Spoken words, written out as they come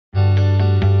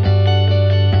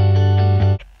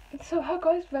So hi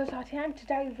guys, Rosette here, and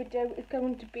today's video is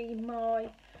going to be my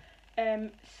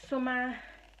summer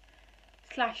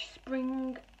 /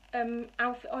 spring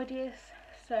outfit ideas.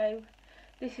 So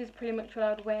this is pretty much what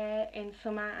I'd wear in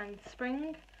summer and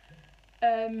spring.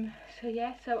 So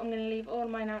yeah, so I'm going to leave all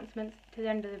my announcements to the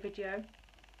end of the video.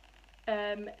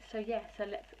 So yeah, so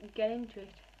let's get into it.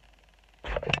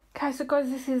 Okay, so guys,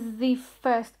 this is the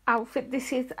first outfit.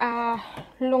 This is a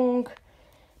long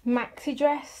maxi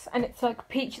dress, and it's like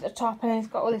peach at the top, and then it's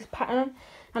got all this pattern on,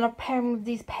 and I'll pair them with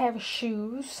these pair of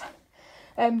shoes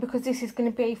because this is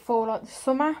going to be for like the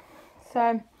summer.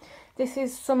 So this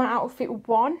is summer outfit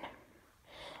 1.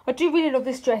 I do really love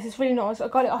this dress, it's really nice. I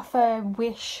got it off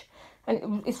Wish,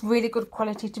 and it's really good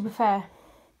quality, to be fair,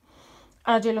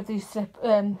 and I do love these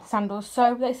sandals.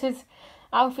 So this is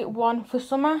outfit 1 for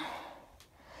summer.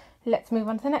 Let's move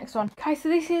on to the next one. Okay, so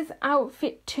this is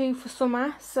outfit 2 for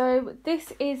summer. So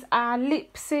this is a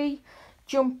Lipsy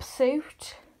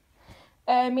jumpsuit.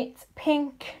 It's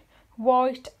pink,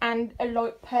 white and a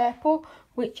light purple,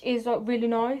 which is like really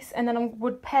nice. And then I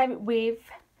would pair it with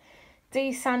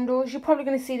these sandals. You're probably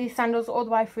going to see these sandals all the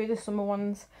way through the summer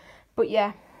ones. But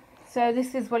yeah, so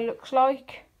this is what it looks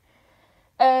like.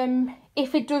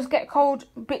 If it does get cold,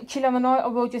 a bit chilly on the night, I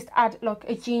will just add like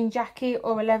a jean jacket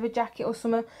or a leather jacket or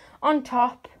something on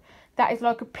top. That is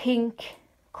like a pink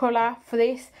colour for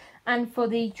this, and for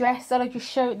the dress that I just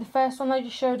showed, the first one I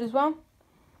just showed as well.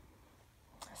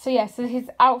 So yeah, so this is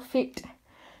outfit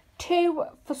 2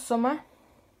 for summer.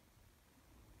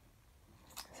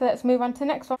 So let's move on to the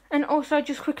next one. And also,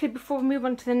 just quickly before we move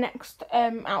on to the next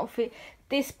outfit,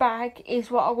 this bag is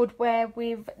what I would wear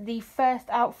with the first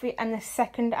outfit and the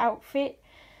second outfit.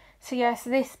 So yes,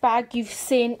 this bag you've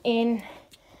seen in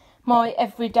my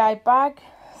everyday bag.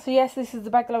 So yes, this is the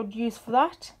bag that I would use for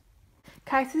that.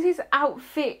 Okay, so this is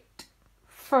outfit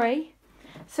 3.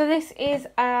 So this is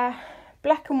a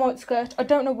black and white skirt. I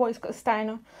don't know why it's got a stain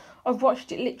on. I've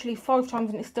watched it literally 5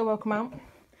 times and it still won't come out.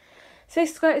 So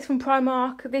this skirt is from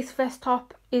Primark. This vest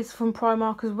top is from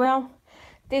Primark as well.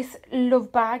 This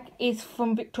love bag is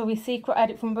from Victoria's Secret. I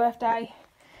had it from birthday.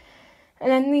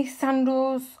 And then these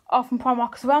sandals are from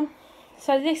Primark as well.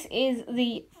 So this is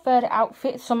the third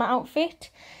outfit, summer outfit.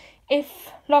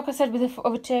 If, like I said with the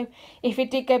other two, if it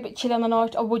did get a bit chilly on the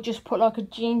night, I would just put like a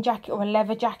jean jacket or a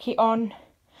leather jacket on.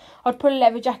 I'd put a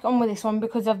leather jacket on with this one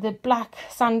because of the black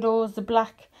sandals, the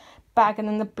black bag, and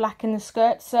then the black in the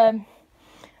skirt. So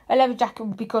a leather jacket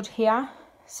would be good here.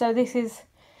 So this is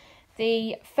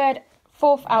the third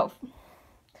summer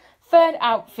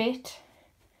outfit.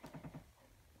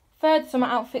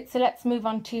 So let's move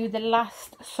on to the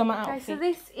last summer outfit. Okay, so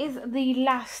this is the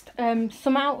last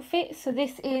summer outfit. So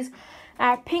this is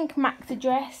a pink maxi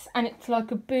dress, and it's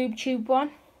like a boob tube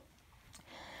one.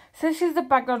 So this is the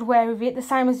bag I'd wear with it, the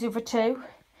same as the other two.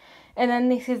 And then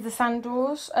this is the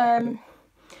sandals. That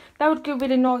would go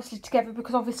really nicely together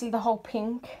because obviously the whole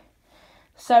pink.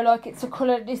 So like it's a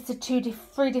colour, it's the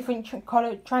three different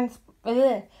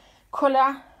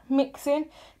colour mixing,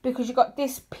 because you got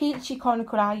this peachy kind of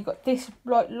colour, you got this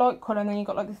light colour, and then you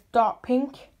got like this dark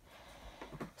pink.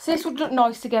 So this would look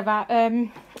nice together.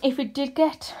 If it did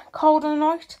get cold on the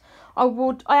night,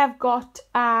 I have got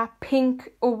a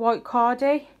pink or white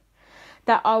cardi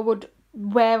that I would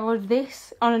wear with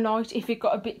this on a night if it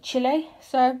got a bit chilly.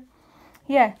 So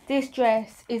yeah, this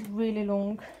dress is really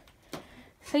long.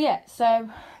 So yeah, so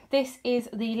this is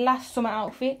the last summer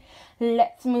outfit.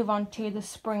 Let's move on to the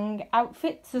spring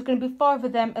outfits. There's going to be 5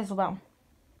 of them as well.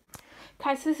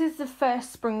 Okay, so this is the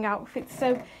first spring outfit.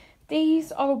 So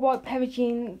these are a white pair of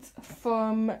jeans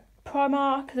from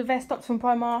Primark. The vest top's from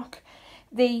Primark.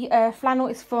 The flannel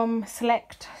is from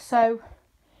Select. So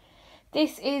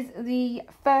this is the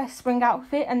first spring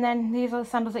outfit, and then these are the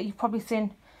sandals that you've probably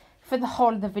seen for the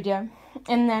whole of the video.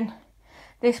 And then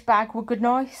this bag would go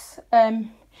nice.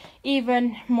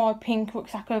 Even my pink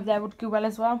rucksack over there would go well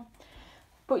as well.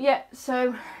 But yeah,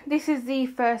 so this is the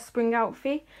first spring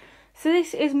outfit. So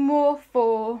this is more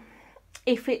for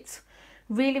if it's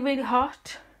really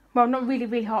hot. Well, not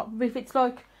really hot, but if it's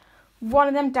like one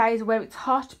of them days where it's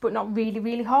hot but not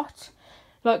really hot,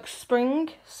 like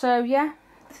spring. So yeah,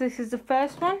 so this is the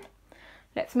first one.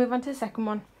 Let's move on to the second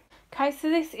one. Okay, so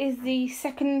this is the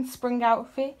second spring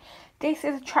outfit. This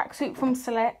is a tracksuit from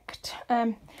Select.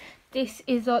 This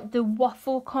is like the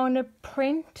waffle kind of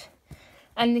print,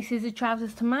 and this is the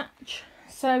trousers to match.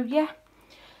 So yeah,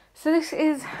 so this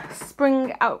is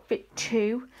spring outfit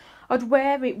 2. I'd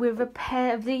wear it with a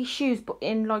pair of these shoes, but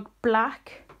in like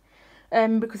black,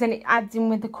 because then it adds in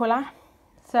with the colour.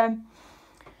 So,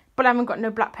 but I haven't got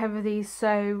no black pair of these,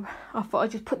 so I thought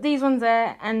I'd just put these ones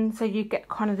there, and so you get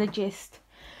kind of the gist.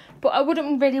 But I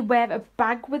wouldn't really wear a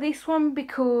bag with this one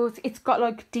because it's got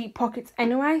like deep pockets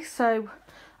anyway, so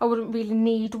I wouldn't really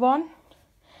need one.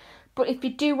 But if you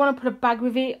do want to put a bag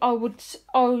with it, I would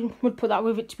put that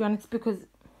with it, to be honest, because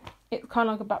it's kind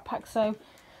of like a backpack, so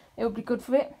it would be good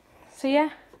for it. So yeah,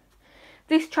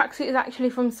 this tracksuit is actually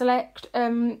from Select.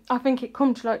 I think it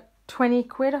come to like 20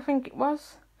 quid, I think it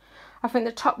was. I think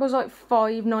the top was like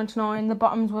 £5.99, the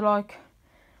bottoms were like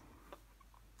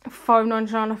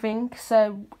 £5.99, I think.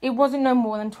 So it wasn't no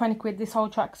more than 20 quid, this whole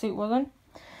tracksuit wasn't.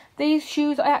 These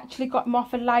shoes, I actually got them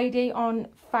off a lady on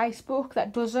Facebook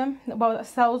that does them, well, that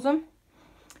sells them.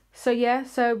 So yeah,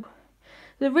 so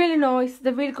they're really nice.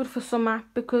 They're really good for summer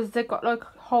because they've got like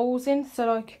holes in, so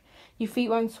like your feet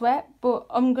won't sweat. But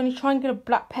I'm going to try and get a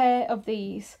black pair of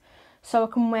these so I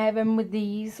can wear them with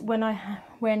these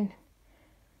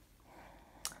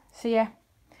so yeah.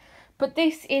 But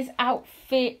this is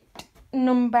outfit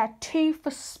number 2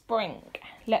 for spring.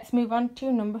 Let's move on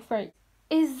to number 3.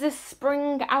 Is the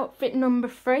spring outfit number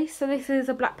 3. So this is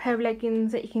a black pair of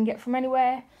leggings that you can get from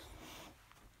anywhere.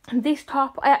 And this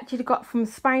top I actually got from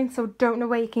Spain, so don't know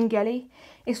where you can get it.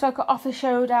 It's like an off the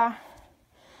shoulder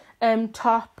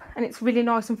top, and it's really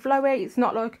nice and flowy. It's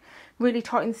not like really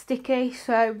tight and sticky,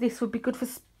 so this would be good for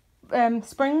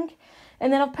spring.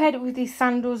 And then I've paired it with these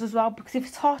sandals as well, because if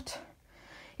it's hot,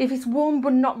 if it's warm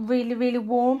but not really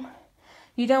warm,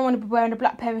 you don't want to be wearing a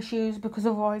black pair of shoes, because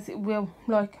otherwise it will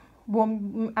like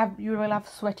you will have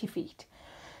sweaty feet.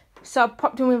 So I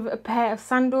popped in with a pair of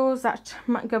sandals that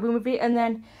might go in with it, and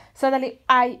then so that it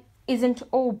isn't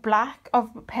all black,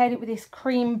 I've paired it with this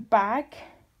cream bag,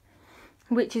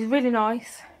 which is really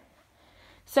nice.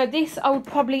 So this I would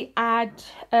probably add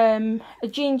a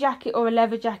jean jacket or a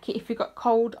leather jacket if you got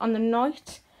cold on the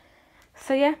night.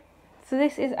 So yeah, so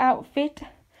this is outfit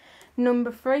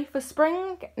number 3 for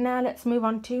spring. Now let's move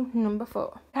on to number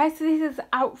 4. Okay, so this is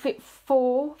outfit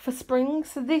 4 for spring.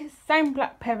 So this same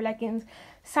black pair of leggings,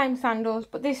 same sandals,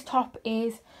 but this top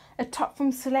is a top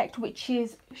from Select, which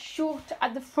is short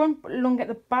at the front but long at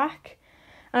the back.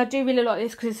 And I do really like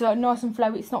this because it's like nice and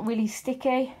flowy. It's not really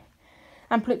sticky,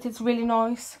 and plus it's really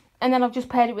nice. And then I've just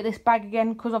paired it with this bag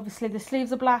again because obviously the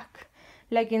sleeves are black,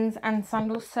 leggings and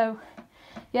sandals. So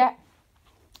yeah,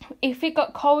 if it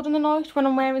got cold in the night when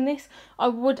I'm wearing this, I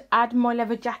would add my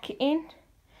leather jacket in,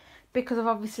 because of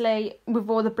obviously with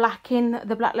all the black in,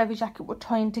 the black leather jacket would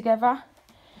tie in together.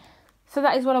 So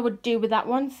that is what I would do with that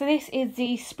one. So this is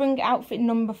the spring outfit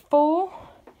number 4.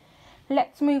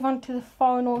 Let's move on to the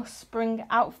final spring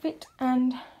outfit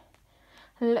and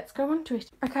let's go on to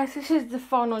it. Okay, so this is the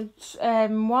final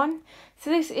one. So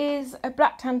this is a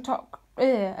black tank top,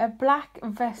 a black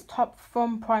vest top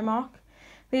from Primark.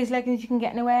 These leggings you can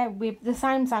get anywhere with the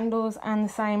same sandals and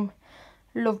the same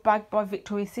love bag by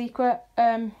Victoria's Secret.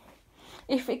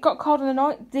 If it got cold in the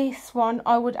night, this one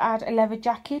I would add a leather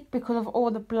jacket because of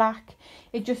all the black.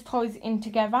 It just ties in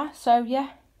together. So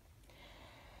yeah.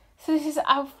 So this is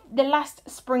the last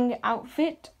spring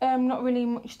outfit. Not really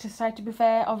much to say, to be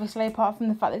fair, obviously, apart from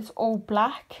the fact that it's all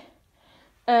black.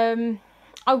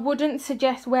 I wouldn't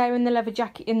suggest wearing the leather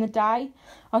jacket in the day.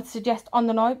 I'd suggest on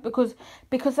the night, because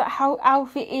how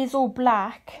outfit is all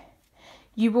black,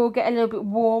 you will get a little bit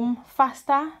warm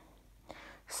faster.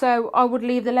 So I would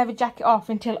leave the leather jacket off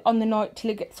until on the night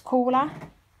till it gets cooler.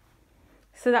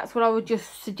 So that's what I would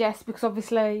just suggest, because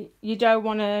obviously you don't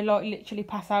want to like literally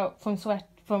pass out from sweat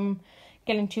from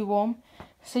getting too warm.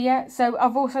 So yeah, so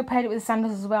I've also paired it with the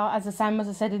sandals as well, as the same as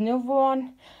I said in the other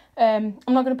one. I'm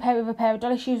not going to pair it with a pair of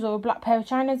dolly shoes or a black pair of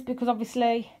chinos, because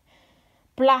obviously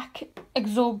black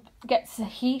gets the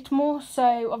heat more.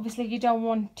 So obviously you don't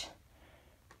want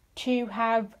to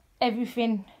have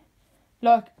everything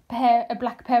like a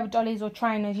black pair of dollies or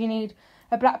trainers. You need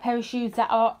a black pair of shoes that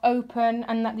are open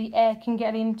and that the air can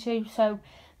get into, so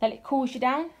that it cools you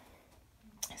down.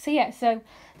 So yeah, so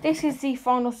this is the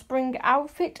final spring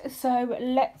outfit. So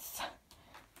let's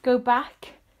go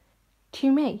back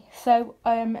to me. So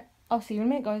I'll see you in a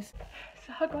minute, guys.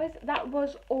 So hi guys, that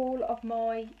was all of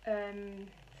my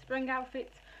spring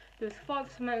outfits. There was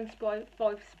 5 summer and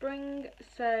 5 spring.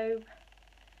 So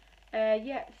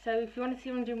yeah, so if you want to see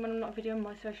what I'm doing when I'm not videoing,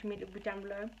 my social media will be down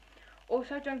below.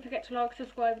 Also, don't forget to like,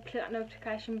 subscribe, click that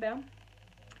notification bell.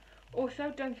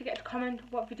 Also, don't forget to comment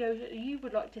what videos you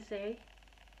would like to see.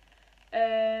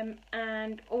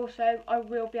 And also, I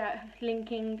will be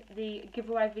linking the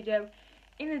giveaway video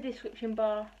in the description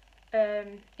bar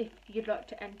if you'd like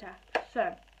to enter.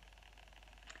 So,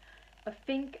 I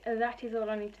think that is all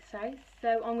I need to say.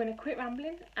 So, I'm going to quit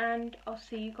rambling and I'll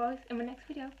see you guys in my next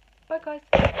video. Bye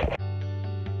guys.